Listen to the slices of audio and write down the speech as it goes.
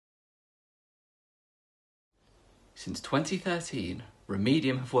Since 2013,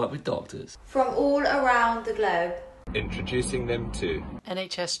 Remedium have worked with doctors from all around the globe, introducing them to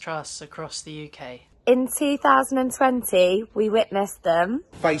NHS trusts across the UK. In 2020, we witnessed them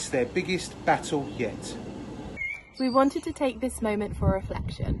face their biggest battle yet. We wanted to take this moment for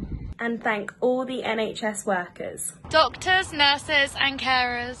reflection and thank all the NHS workers, doctors, nurses and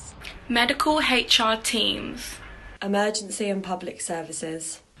carers, medical HR teams, emergency and public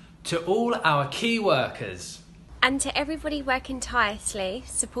services, to all our key workers, and to everybody working tirelessly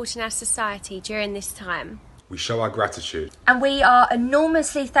supporting our society during this time. We show our gratitude. And we are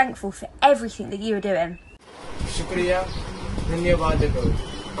enormously thankful for everything that you are doing. Shukriya, dhanyawad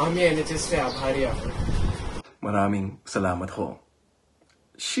ho. Ami NHS se aabhari aap. Maraming salamat ho.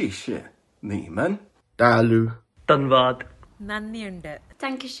 Shishye, niman. Dalu. Tanvad. Nanniyundu.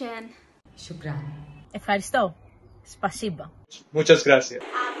 Dankeschön. Shukran. Efaristo. Spasiba. Muchas gracias.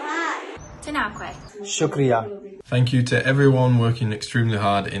 Tinakwe. Shukriya. Thank you to everyone working extremely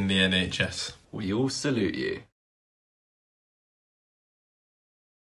hard in the NHS. We all salute you.